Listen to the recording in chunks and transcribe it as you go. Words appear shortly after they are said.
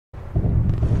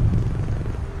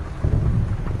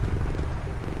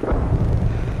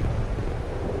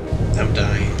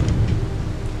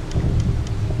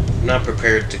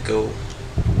prepared to go.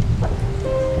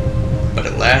 But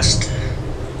at last,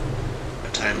 a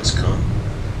time has come.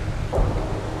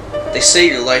 They say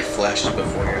your life flashes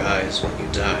before your eyes when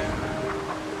you die.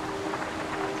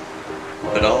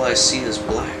 But all I see is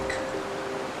black.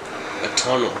 A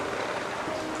tunnel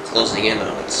closing in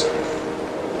on itself.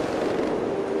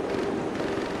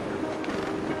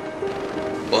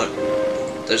 But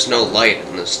there's no light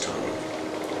in this tunnel.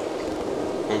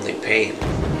 Only pain.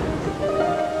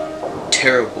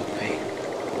 Terrible pain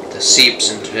that seeps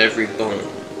into every bone,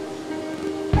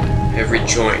 every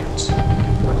joint.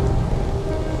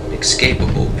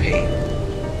 Inescapable pain.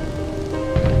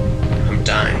 I'm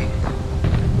dying.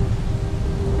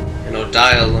 And I'll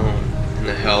die alone in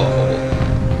the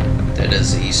hellhole that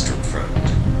is the Eastern Front.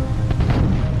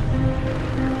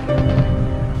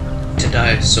 To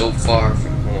die so far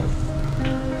from home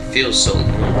feels so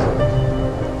lonely.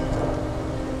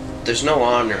 There's no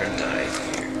honor in dying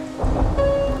here.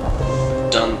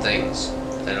 I've done things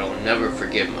that I'll never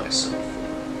forgive myself.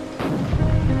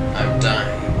 I'm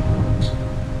dying.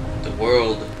 The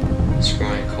world is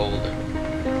growing colder.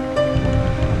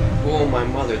 What will my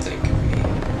mother think of me?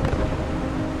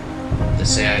 They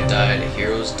say I died a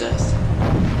hero's death.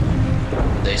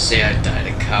 They say I died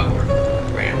a coward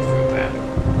who ran from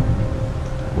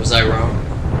battle. Was I wrong?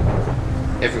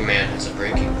 Every man has a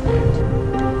breaking point.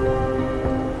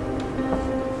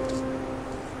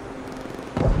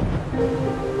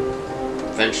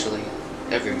 Eventually,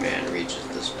 every man reaches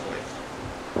this point.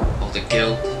 All the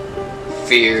guilt,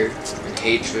 fear, and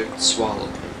hatred swallow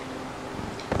him.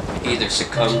 He either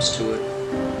succumbs to it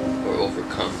or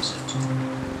overcomes it.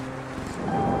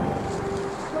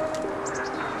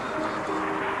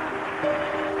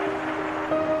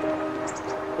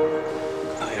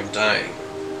 I am dying,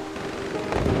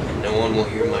 and no one will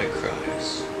hear my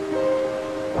cries,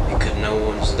 because no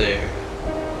one's there,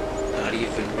 not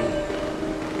even me.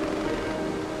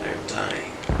 I am dying.